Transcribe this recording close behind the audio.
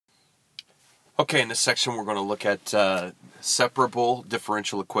Okay, in this section we're going to look at separable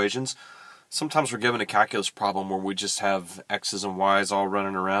differential equations. Sometimes we're given a calculus problem where we just have x's and y's all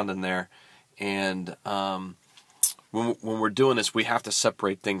running around in there, and when we're doing this we have to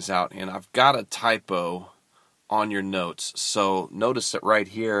separate things out, and I've got a typo on your notes. So notice that right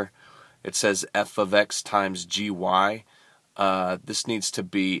here it says f of x times gy. This needs to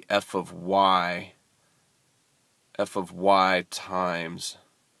be f of y times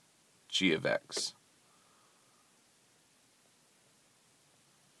g of x.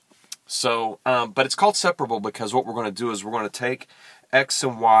 So, but it's called separable because what we're going to do is we're going to take x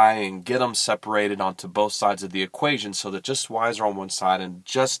and y and get them separated onto both sides of the equation so that just y's are on one side and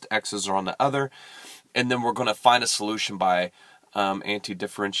just x's are on the other. And then we're going to find a solution by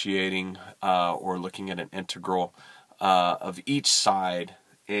anti-differentiating or looking at an integral of each side.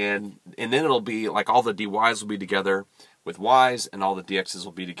 And then it'll be like all the dy's will be together with y's and all the dx's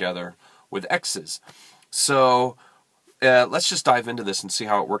will be together with x's. So let's just dive into this and see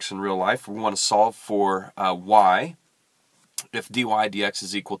how it works in real life. We want to solve for y. If dy dx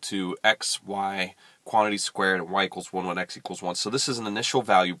is equal to x, y, quantity squared, and y equals 1 when x equals 1. So this is an initial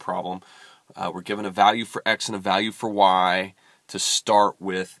value problem. We're given a value for x and a value for y to start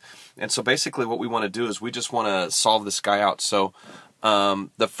with. And so basically what we want to do is we just want to solve this guy out. So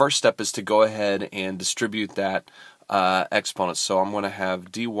the first step is to go ahead and distribute that exponent. So I'm going to have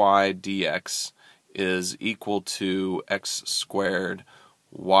dy dx is equal to x squared,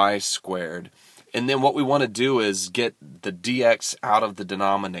 y squared. And then what we want to do is get the dx out of the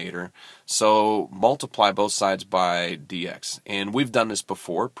denominator. So multiply both sides by dx. And we've done this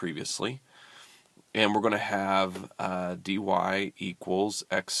before previously. And we're going to have dy equals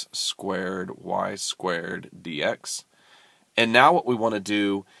x squared, y squared dx. And now what we want to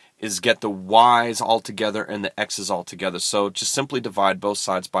do is get the y's all together and the x's all together. So just simply divide both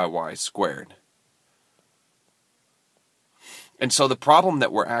sides by y squared. And so the problem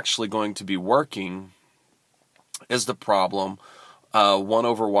that we're actually going to be working is the problem 1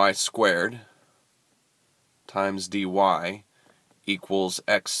 over y squared times dy equals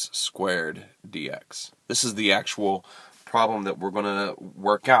x squared dx. This is the actual problem that we're going to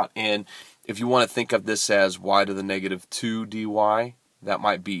work out. And if you want to think of this as y to the negative 2 dy, that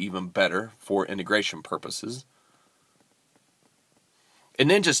might be even better for integration purposes. And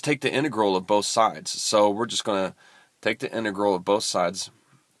then just take the integral of both sides. So we're just going to take the integral of both sides,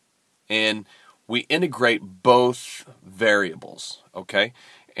 and we integrate both variables, okay?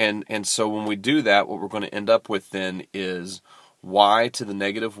 And so when we do that, what we're going to end up with then is y to the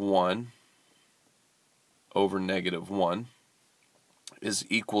negative 1 over negative 1 is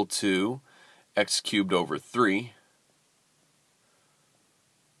equal to x cubed over 3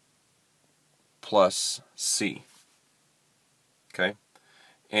 plus c, okay?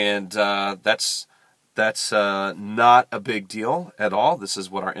 And that's not a big deal at all. This is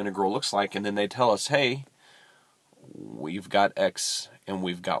what our integral looks like. And then they tell us, hey, we've got x and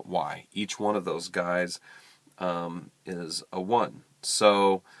we've got y. Each one of those guys is a 1.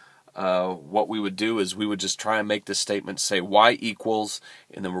 So what we would do is we would just try and make this statement say y equals,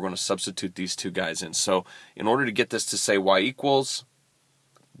 and then we're going to substitute these two guys in. So in order to get this to say y equals,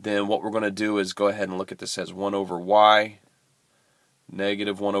 then what we're going to do is go ahead and look at this as 1 over y,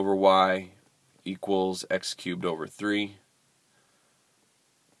 negative 1 over y, equals x cubed over 3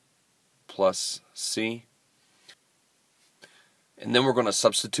 plus c. And then we're going to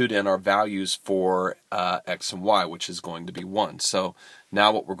substitute in our values for x and y, which is going to be 1. So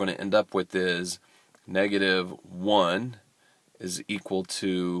now what we're going to end up with is negative 1 is equal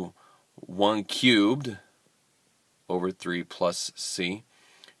to 1 cubed over 3 plus c.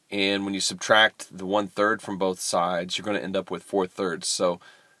 And when you subtract the 1/3 from both sides, you're going to end up with 4/3. So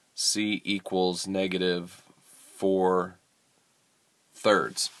c equals negative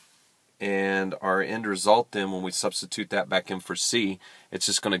 4/3. And our end result then, when we substitute that back in for c, it's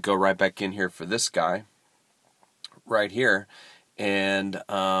just going to go right back in here for this guy right here. And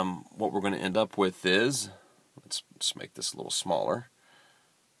what we're going to end up with is, let's just make this a little smaller.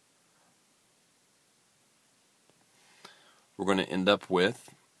 We're going to end up with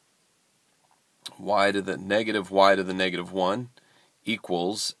y to the negative 1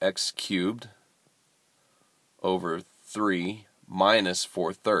 equals x cubed over 3 minus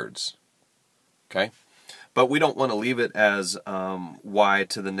 4/3. Okay? But we don't want to leave it as y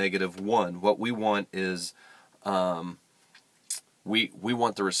to the negative 1. What we want is we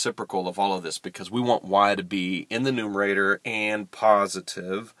want the reciprocal of all of this, because we want y to be in the numerator and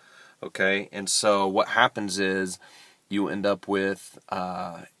positive. Okay? And so what happens is you end up with,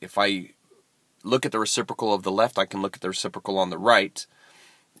 if I look at the reciprocal of the left, I can look at the reciprocal on the right.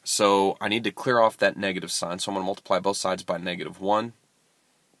 So I need to clear off that negative sign. So I'm going to multiply both sides by -1.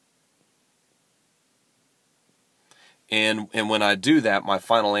 And when I do that, my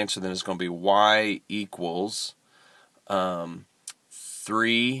final answer then is going to be y equals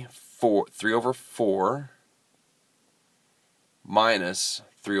 3 over 4 minus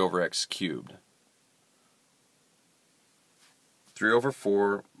 3 over x cubed. 3 over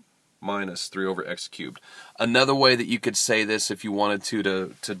 4 minus 3 over x cubed. Another way that you could say this, if you wanted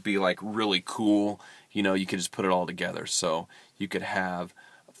to be like really cool, you know, you could just put it all together. So you could have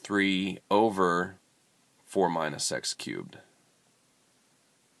 3 over 4 minus x cubed.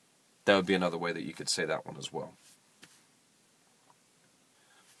 That would be another way that you could say that one as well.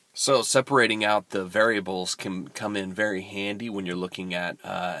 So separating out the variables can come in very handy when you're looking at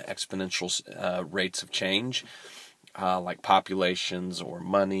exponential rates of change, like populations or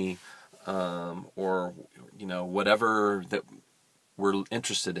money, or you know, whatever that we're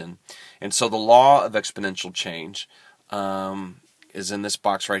interested in. And so the law of exponential change is in this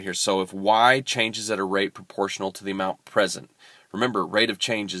box right here. So if y changes at a rate proportional to the amount present, remember, rate of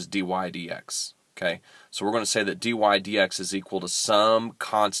change is dy dx. Okay, so we're going to say that dy dx is equal to some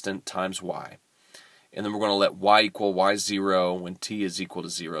constant times y. And then we're going to let y equal y0 when t is equal to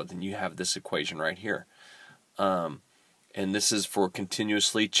 0. Then you have this equation right here. And this is for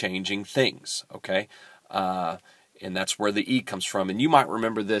continuously changing things, okay? And that's where the e comes from. And you might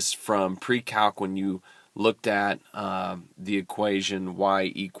remember this from pre-calc when you looked at the equation y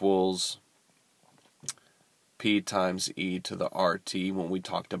equals p times e to the rt when we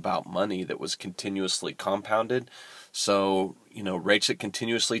talked about money that was continuously compounded. So, you know, rates that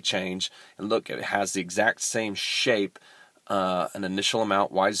continuously change. And look, it has the exact same shape, an initial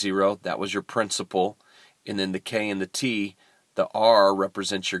amount, y0, that was your principal. And then the k and the t, the r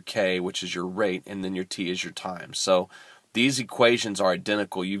represents your k, which is your rate, and then your t is your time. So these equations are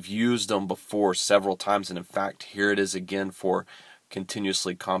identical. You've used them before several times, and in fact, here it is again for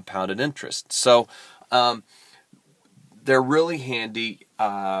continuously compounded interest. So they're really handy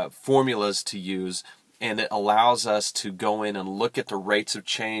formulas to use, and it allows us to go in and look at the rates of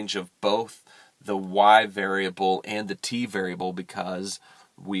change of both the y variable and the t variable, because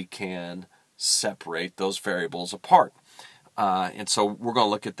we can separate those variables apart. And so we're going to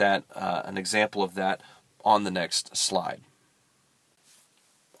look at that, an example of that on the next slide.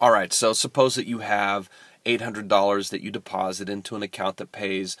 All right, so suppose that you have $800 that you deposit into an account that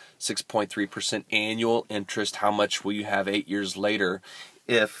pays 6.3% annual interest. How much will you have 8 years later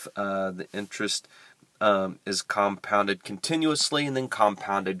if the interest is compounded continuously and then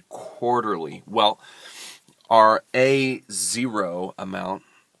compounded quarterly? Well, our A0 amount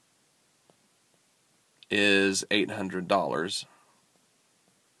is $800,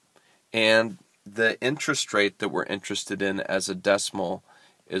 and the interest rate that we're interested in as a decimal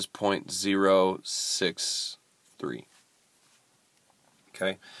is 0.063.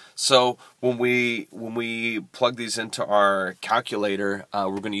 Okay, so when we plug these into our calculator,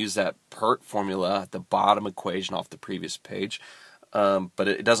 we're going to use that PERT formula at the bottom equation off the previous page, but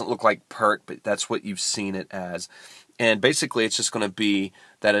it doesn't look like PERT, but that's what you've seen it as. And basically it's just going to be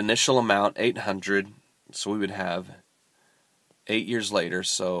that initial amount, 800. So we would have 8 years later.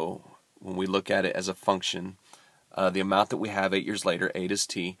 So when we look at it as a function, the amount that we have 8 years later, 8 is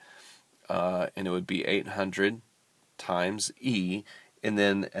t, and it would be 800 times e, and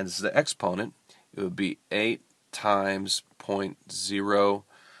then as the exponent, it would be 8 times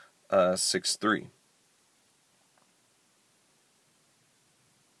 0.063.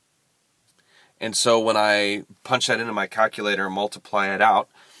 And so when I punch that into my calculator and multiply it out,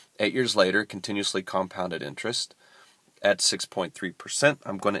 8 years later, continuously compounded interest at 6.3%,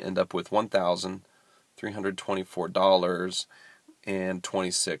 I'm going to end up with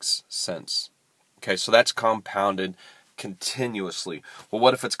 $1,324.26. Okay, so that's compounded continuously. Well,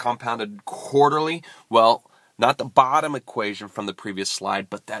 what if it's compounded quarterly? Well, not the bottom equation from the previous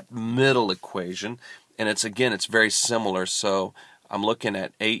slide, but that middle equation. And it's very similar. So I'm looking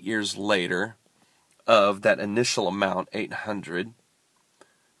at 8 years later of that initial amount, 800,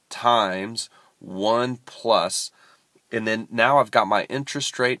 times 1 plus, and then now I've got my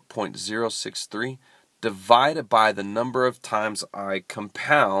interest rate, 0.063, divided by the number of times I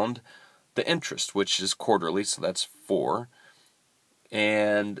compound the interest, which is quarterly, so that's 4.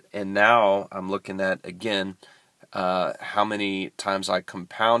 And now I'm looking at, again, how many times I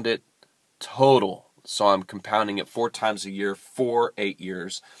compound it total. So I'm compounding it 4 times a year for 8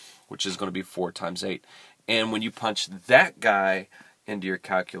 years, which is going to be 4 times 8. And when you punch that guy into your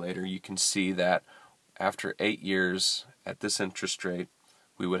calculator, you can see that after 8 years at this interest rate,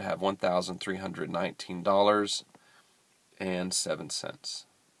 we would have $1,319.07.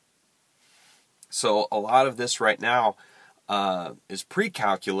 So a lot of this right now is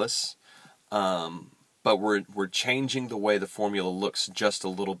pre-calculus, but we're changing the way the formula looks just a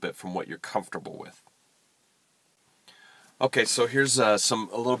little bit from what you're comfortable with. Okay, so here's a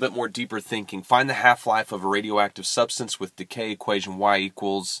little bit more deeper thinking. Find the half-life of a radioactive substance with decay equation y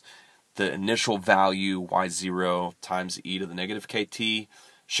equals the initial value y0 times e to the negative kt.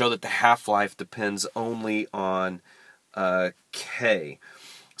 Show that the half-life depends only on k.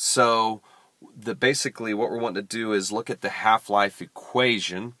 So basically what we're wanting to do is look at the half-life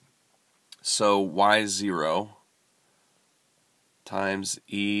equation. So y0 times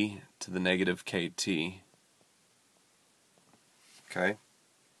e to the negative kt, okay,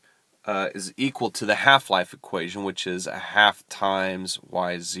 is equal to the half-life equation, which is a half times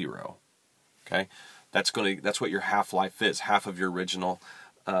y0. Okay, that's what your half-life is, half of your original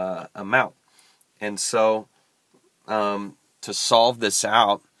amount. And so to solve this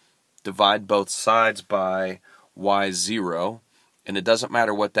out, divide both sides by y0, and it doesn't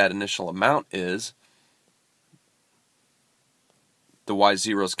matter what that initial amount is, the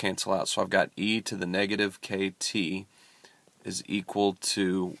y0s cancel out. So I've got e to the negative kt is equal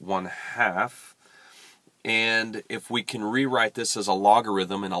to 1/2. And if we can rewrite this as a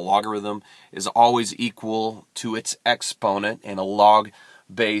logarithm, and a logarithm is always equal to its exponent, and a log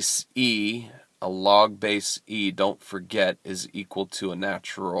base e, don't forget, is equal to a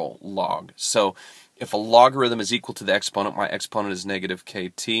natural log. So if a logarithm is equal to the exponent, my exponent is negative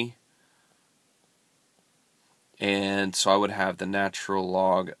kt. And so I would have the natural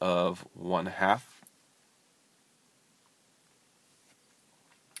log of 1/2.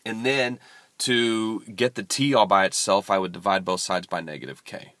 And then to get the t all by itself, I would divide both sides by negative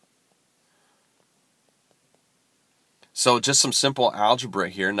k. So just some simple algebra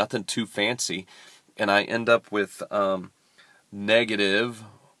here, nothing too fancy. And I end up with negative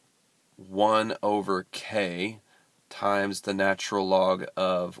 1 over k times the natural log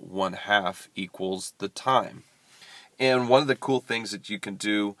of 1/2 equals the time. And one of the cool things that you can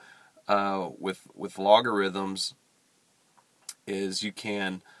do with logarithms is you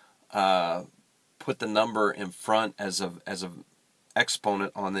can put the number in front as a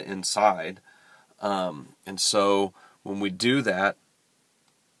exponent on the inside, and so when we do that,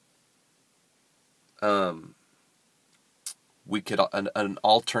 we could an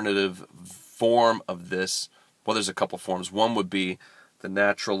alternative form of this. Well, there's a couple forms. One would be the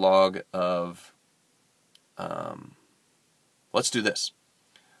natural log of. Let's do this.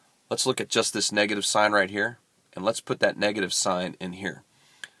 Let's look at just this negative sign right here, and let's put that negative sign in here.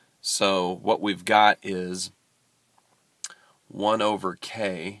 So what we've got is 1 over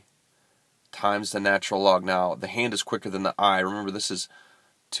k times the natural log. Now, the hand is quicker than the eye. Remember, this is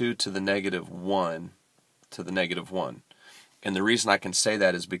 2 to the negative 1 to the negative 1. And the reason I can say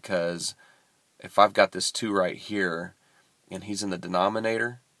that is because if I've got this 2 right here, and he's in the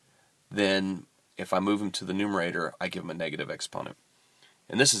denominator, then if I move him to the numerator, I give him a negative exponent.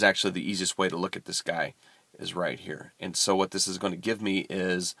 And this is actually the easiest way to look at this guy, is right here. And so what this is going to give me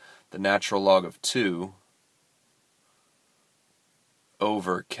is the natural log of 2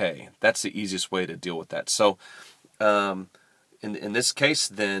 over k. That's the easiest way to deal with that. So in this case,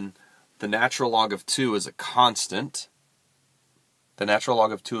 then, the natural log of 2 is a constant. The natural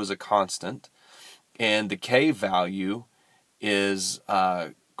log of 2 is a constant. And the k value is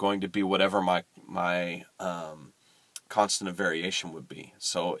going to be whatever my constant of variation would be.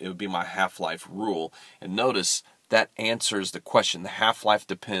 So it would be my half-life rule. And notice that answers the question. The half-life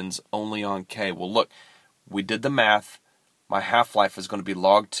depends only on k. Well, look, we did the math. My half-life is going to be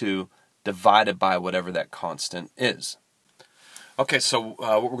log 2 divided by whatever that constant is. Okay, so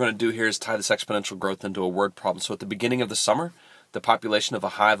what we're going to do here is tie this exponential growth into a word problem. So at the beginning of the summer, the population of a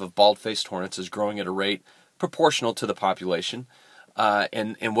hive of bald-faced hornets is growing at a rate proportional to the population.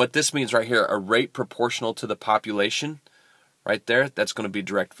 And what this means right here, a rate proportional to the population, right there, that's going to be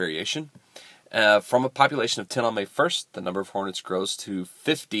direct variation. From a population of 10 on May 1st, the number of hornets grows to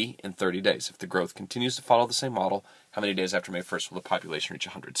 50 in 30 days. If the growth continues to follow the same model, how many days after May 1st will the population reach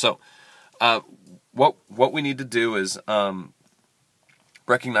 100? So what we need to do is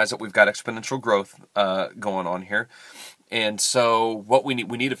recognize that we've got exponential growth going on here. And so what we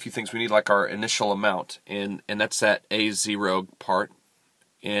need a few things. We need like our initial amount, and that's that A0 part,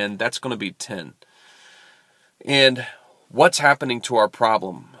 and that's going to be 10. And what's happening to our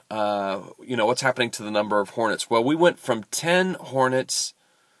problem? What's happening to the number of hornets? Well, we went from 10 hornets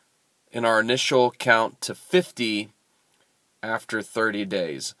in our initial count to 50 after 30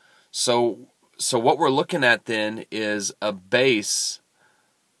 days. So what we're looking at then is a base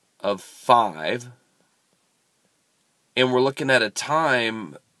of 5, and we're looking at a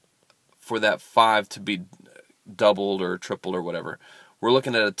time for that 5 to be doubled or tripled or whatever, we're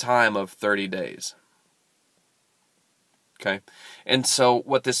looking at a time of 30 days. Okay, and so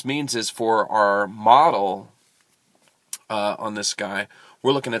what this means is for our model on this guy,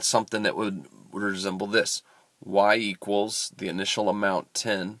 we're looking at something that would resemble this. Y equals the initial amount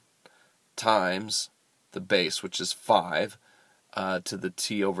 10 times the base, which is 5, to the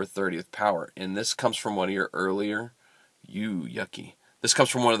t over 30th power. And this comes from one of your earlier, yucky. This comes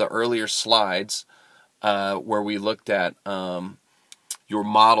from one of the earlier slides where we looked at your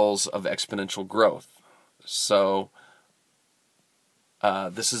models of exponential growth. So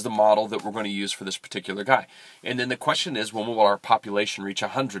this is the model that we're going to use for this particular guy. And then the question is, when will our population reach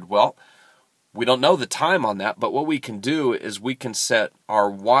 100? Well, we don't know the time on that, but what we can do is we can set our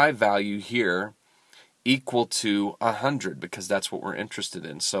y value here equal to 100, because that's what we're interested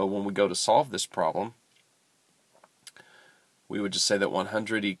in. So when we go to solve this problem, we would just say that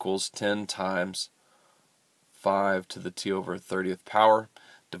 100 equals 10 times 5 to the t over 30th power.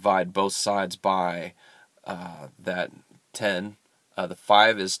 Divide both sides by that 10. The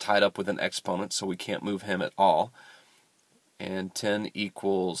 5 is tied up with an exponent, so we can't move him at all. And 10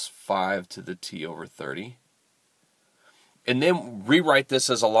 equals 5 to the t over 30. And then rewrite this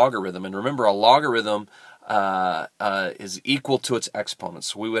as a logarithm. And remember, a logarithm is equal to its exponent.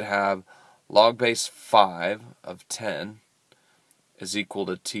 So we would have log base 5 of 10 is equal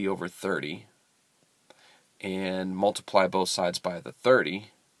to t over 30. And multiply both sides by the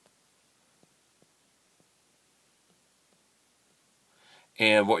 30.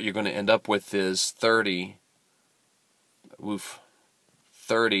 And what you're going to end up with is 30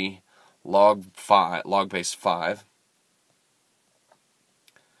 log base 5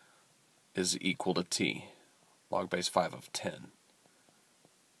 is equal to t. Log base 5 of 10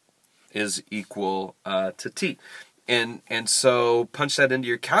 is equal to t. And so punch that into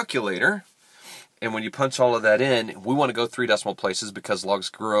your calculator. And when you punch all of that in, we want to go 3 decimal places because logs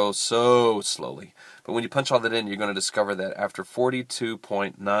grow so slowly. But when you punch all that in, you're going to discover that after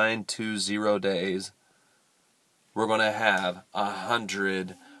 42.920 days, we're going to have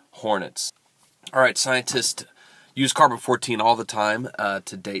 100 hornets. All right, scientists use carbon-14 all the time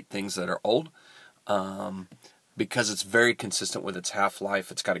to date things that are old because it's very consistent with its half-life.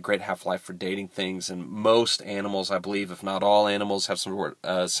 It's got a great half-life for dating things, and most animals, I believe, if not all animals, have some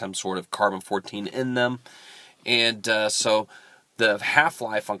sort of carbon-14 in them. And so the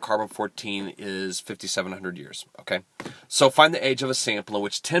half-life on carbon-14 is 5,700 years. Okay, so find the age of a sample in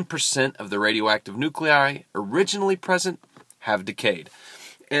which 10% of the radioactive nuclei originally present have decayed.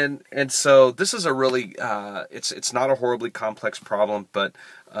 And so this is a really it's not a horribly complex problem, but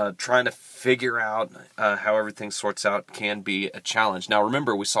trying to figure out how everything sorts out can be a challenge. Now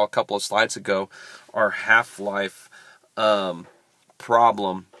remember, we saw a couple of slides ago our half-life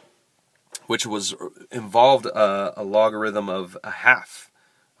problem, which involved a logarithm of a half.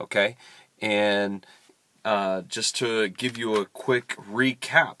 Okay, and just to give you a quick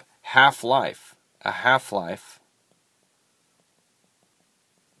recap, a half-life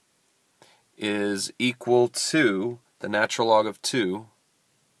is equal to the natural log of 2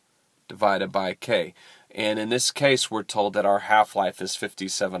 divided by k. And in this case, we're told that our half-life is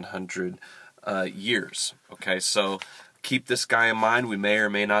 5,700 years. Okay, so keep this guy in mind. We may or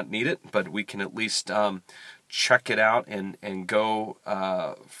may not need it, but we can at least check it out and go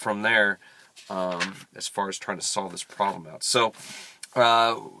from there as far as trying to solve this problem out. So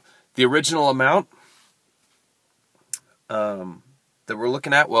the original amount that we're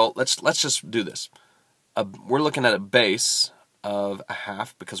looking at, well, let's just do this. We're looking at a base of a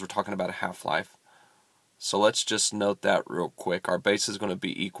half because we're talking about a half-life. So let's just note that real quick. Our base is going to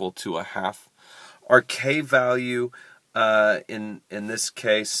be equal to a half. Our k value in this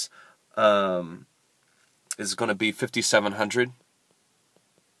case is going to be 5,700.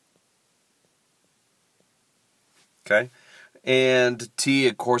 Okay, and t,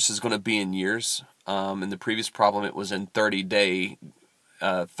 of course, is going to be in years. In the previous problem, it was in 30-day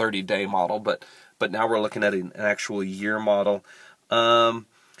model, but now we're looking at an actual year model. And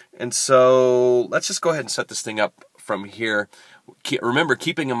so let's just go ahead and set this thing up from here. Remember,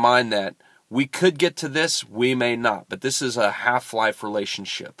 keeping in mind that we could get to this, we may not, but this is a half-life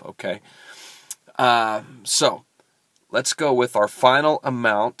relationship, okay? So let's go with our final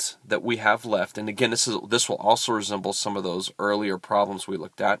amount that we have left. And again, this will also resemble some of those earlier problems we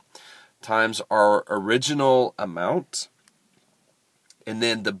looked at, times our original amount. And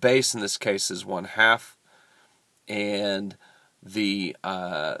then the base in this case is 1/2. And the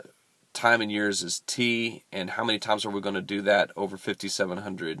time in years is t. And how many times are we going to do that over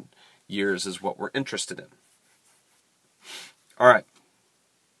 5,700 years is what we're interested in. All right.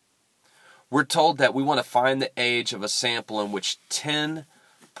 we're told that we want to find the age of a sample in which 10%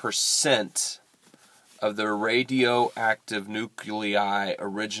 of the radioactive nuclei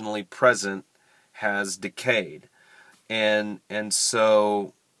originally present has decayed. And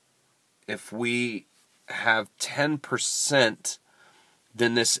so if we have 10%,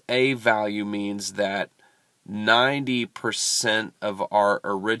 then this A value means that 90% of our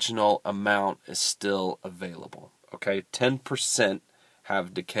original amount is still available. Okay, 10%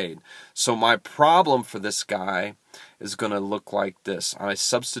 have decayed. So my problem for this guy is going to look like this. I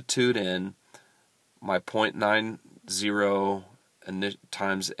substitute in my 0.90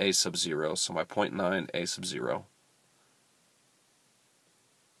 times A sub 0. So my 0.9 A sub 0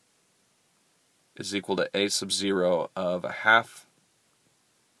 is equal to A sub 0 of a half,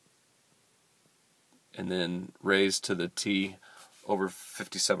 and then raised to the T over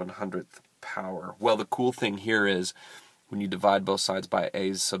 5700th power. Well, the cool thing here is when you divide both sides by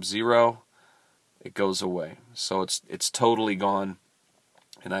A sub 0, it goes away. So it's totally gone,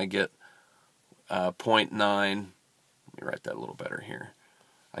 and I get 0.9. Let me write that a little better here.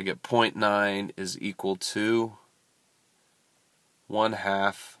 I get 0.9 is equal to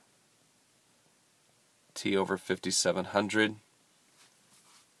 1/2 T over 5700.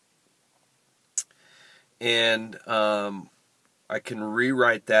 And I can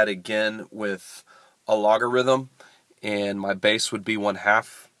rewrite that again with a logarithm, and my base would be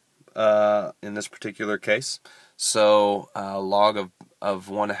 1/2 in this particular case. So log of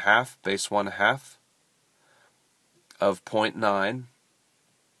 1/2, base 1/2 of 0.9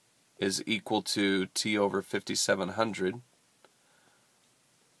 is equal to T over 5700.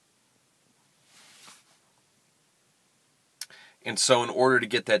 And so in order to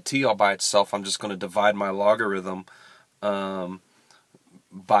get that T all by itself, I'm just going to divide my logarithm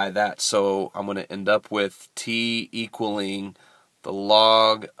by that. So I'm going to end up with T equaling the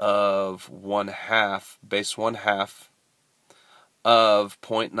log of 1/2, base 1/2 of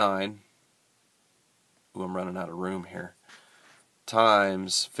 0.9. Ooh, I'm running out of room here.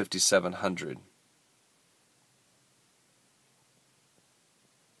 Times 5700.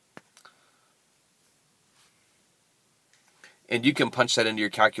 And you can punch that into your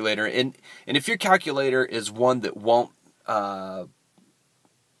calculator. And if your calculator is one that won't, where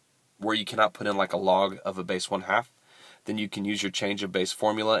you cannot put in like a log of a base 1/2, then you can use your change of base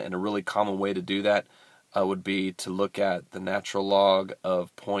formula. And a really common way to do that would be to look at the natural log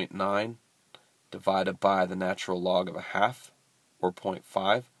of 0.9 divided by the natural log of a half, or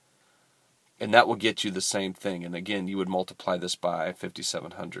 0.5. And that will get you the same thing. And again, you would multiply this by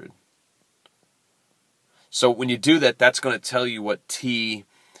 5700. So when you do that, that's going to tell you what T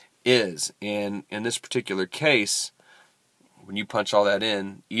is. And in this particular case, when you punch all that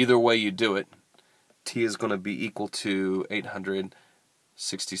in, either way you do it, T is going to be equal to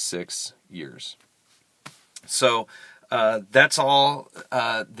 866 years. So that's all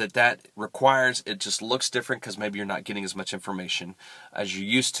that requires. It just looks different because maybe you're not getting as much information as you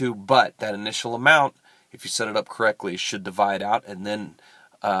used to, but that initial amount, if you set it up correctly, should divide out, and then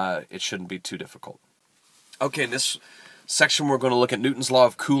it shouldn't be too difficult. Okay, in this section we're going to look at Newton's law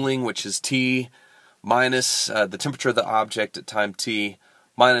of cooling, which is T minus the temperature of the object at time T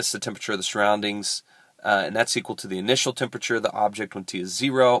minus the temperature of the surroundings, and that's equal to the initial temperature of the object when T is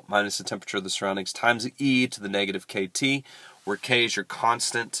 0 minus the temperature of the surroundings times e to the negative KT, where K is your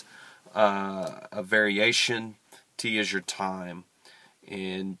constant of variation, T is your time,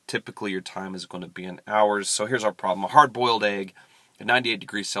 and typically your time is going to be in hours. So here's our problem. A hard-boiled egg at 98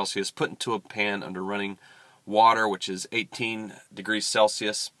 degrees Celsius put into a pan under running water, which is 18 degrees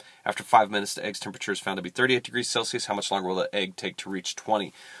Celsius. After 5 minutes, the egg's temperature is found to be 38 degrees Celsius. How much longer will the egg take to reach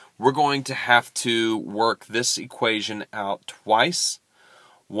 20? We're going to have to work this equation out twice.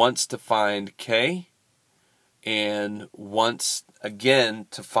 Once to find K, and once again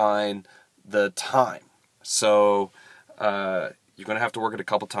to find the time. So you're going to have to work it a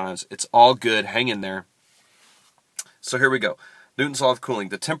couple times. It's all good. Hang in there. So here we go. Newton's law of cooling.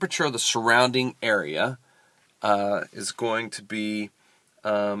 The temperature of the surrounding area is going to be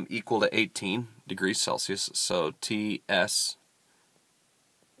equal to 18 degrees Celsius. So TS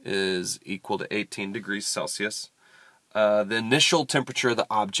is equal to 18 degrees Celsius. The initial temperature of the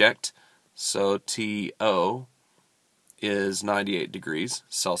object, so TO, is 98 degrees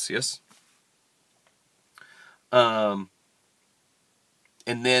Celsius. And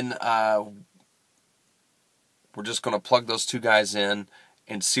then we're just going to plug those two guys in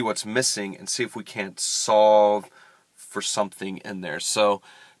and see what's missing and see if we can't solve for something in there. So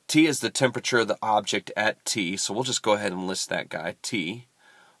T is the temperature of the object at T, so we'll just go ahead and list that guy. T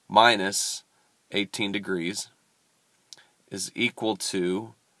minus 18 degrees is equal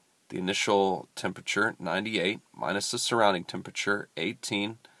to the initial temperature, 98, minus the surrounding temperature,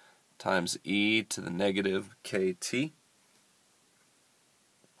 18, times e to the negative kt.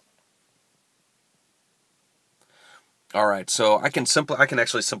 All right, so I can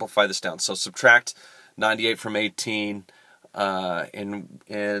actually simplify this down. So subtract 98 from 18,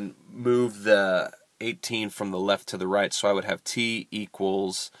 and move the 18 from the left to the right. So I would have t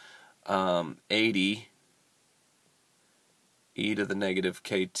equals 80 e to the negative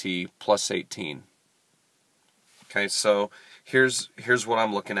kt plus 18. Okay, so here's what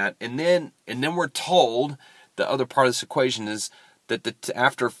I'm looking at, and then we're told the other part of this equation is that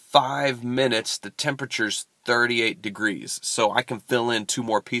after 5 minutes the temperature's 38 degrees. So I can fill in two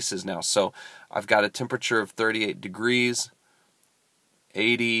more pieces now. So I've got a temperature of 38 degrees,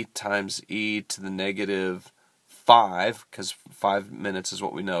 80 times e to the negative 5, because 5 minutes is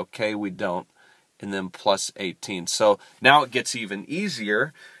what we know. K we don't, and then plus 18. So now it gets even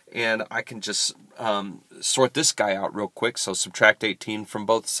easier, and I can just sort this guy out real quick. So subtract 18 from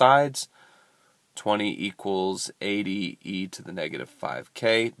both sides. 20 equals 80 e to the negative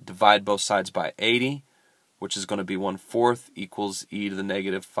 5k. Divide both sides by 80, which is going to be 1/4 equals e to the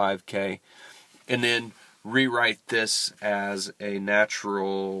negative 5k. And then rewrite this as a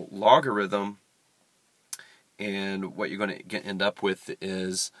natural logarithm. And what you're going to end up with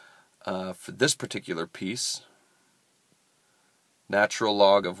is, for this particular piece, natural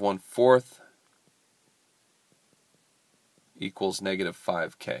log of 1/4 equals negative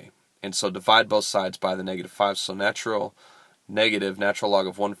 5k. And so divide both sides by the negative 5. So natural log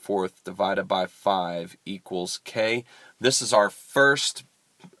of 1/4 divided by 5 equals k. This is our first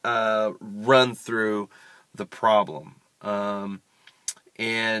run through the problem.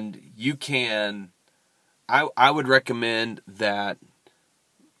 And you can, I would recommend that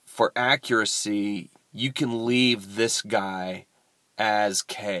for accuracy, you can leave this guy as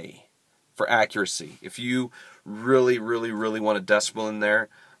k for accuracy. If you really want a decimal in there,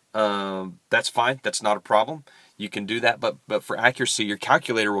 that's fine. That's not a problem. You can do that, but for accuracy, your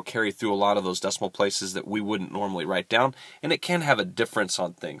calculator will carry through a lot of those decimal places that we wouldn't normally write down, and it can have a difference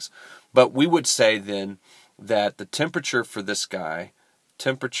on things. But we would say then that the temperature for this guy,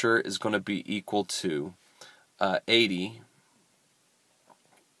 temperature is going to be equal to 80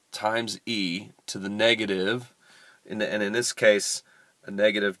 times e to the negative, and in this case, a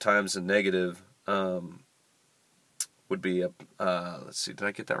negative times a negative would be a, let's see, did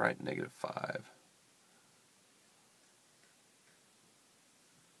I get that right? Negative 5.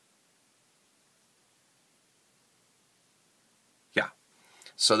 Yeah.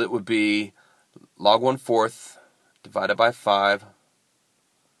 So that would be log 1/4 divided by 5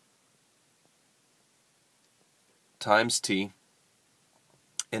 times t,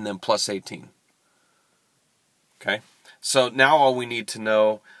 and then plus 18. Okay? So now all we need to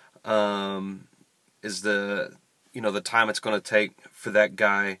know is the time it's going to take for that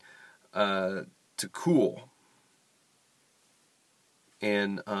guy to cool.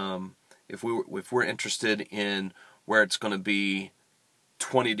 And if we're interested in where it's going to be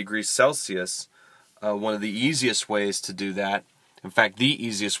 20 degrees Celsius, one of the easiest ways to do that, in fact the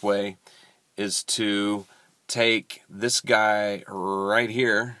easiest way, is to take this guy right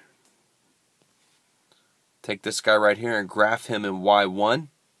here, and graph him in y1,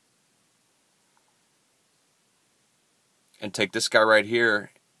 and take this guy right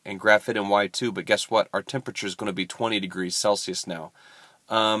here and graph it in y2. But guess what? Our temperature is going to be 20 degrees Celsius now.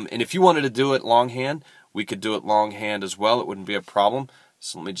 And if you wanted to do it longhand, we could do it longhand as well. It wouldn't be a problem.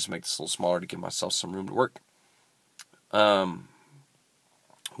 So let me just make this a little smaller to give myself some room to work.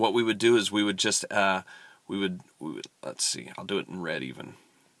 What we would do is we would just, we would let's see, I'll do it in red even.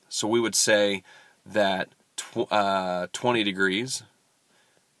 So we would say that 20 degrees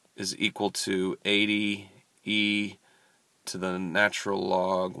is equal to 80 e to the natural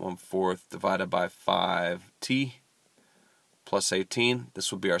log 1/4 divided by 5t plus 18.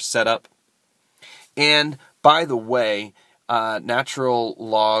 This would be our setup. And by the way, natural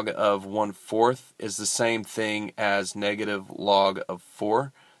log of 1/4 is the same thing as negative log of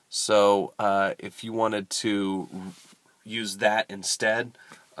 4. So if you wanted to use that instead,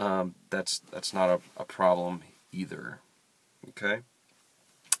 that's not a problem either. Okay.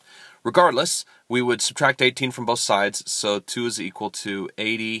 Regardless, we would subtract 18 from both sides, so 2 is equal to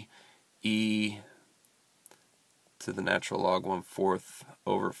 80 e to the natural log 1/4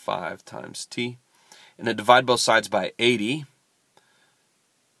 over 5 times t. And then divide both sides by 80.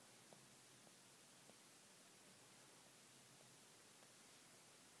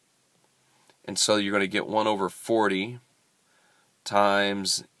 And so you're going to get 1 over 40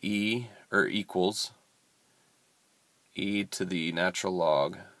 times e, or equals e to the natural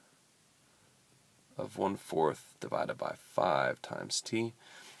log of 1/4 divided by 5 times t.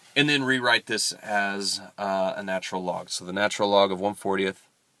 And then rewrite this as a natural log. So the natural log of 1/40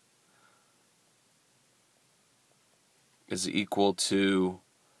 is equal to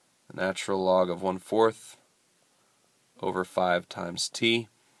the natural log of 1/4 over 5 times t.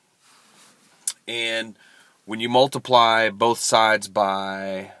 And when you multiply both sides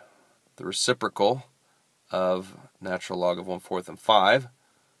by the reciprocal of natural log of 1/4 and 5,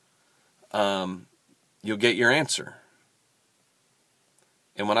 you'll get your answer.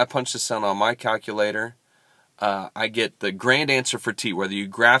 And when I punch this in on my calculator, I get the grand answer for t, whether you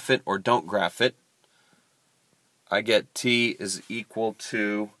graph it or don't graph it. I get t is equal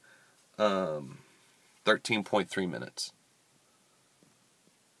to 13.3 minutes.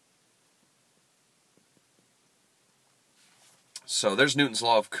 So there's Newton's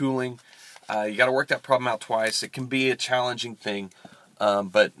law of cooling. You got to work that problem out twice. It can be a challenging thing,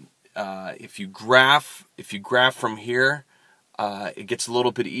 but if you graph from here, it gets a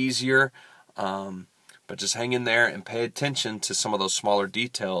little bit easier. But just hang in there and pay attention to some of those smaller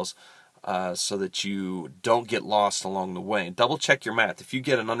details so that you don't get lost along the way. And double check your math. If you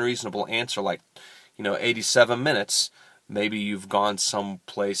get an unreasonable answer like 87 minutes, maybe you've gone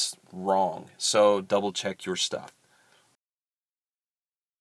someplace wrong. So double check your stuff.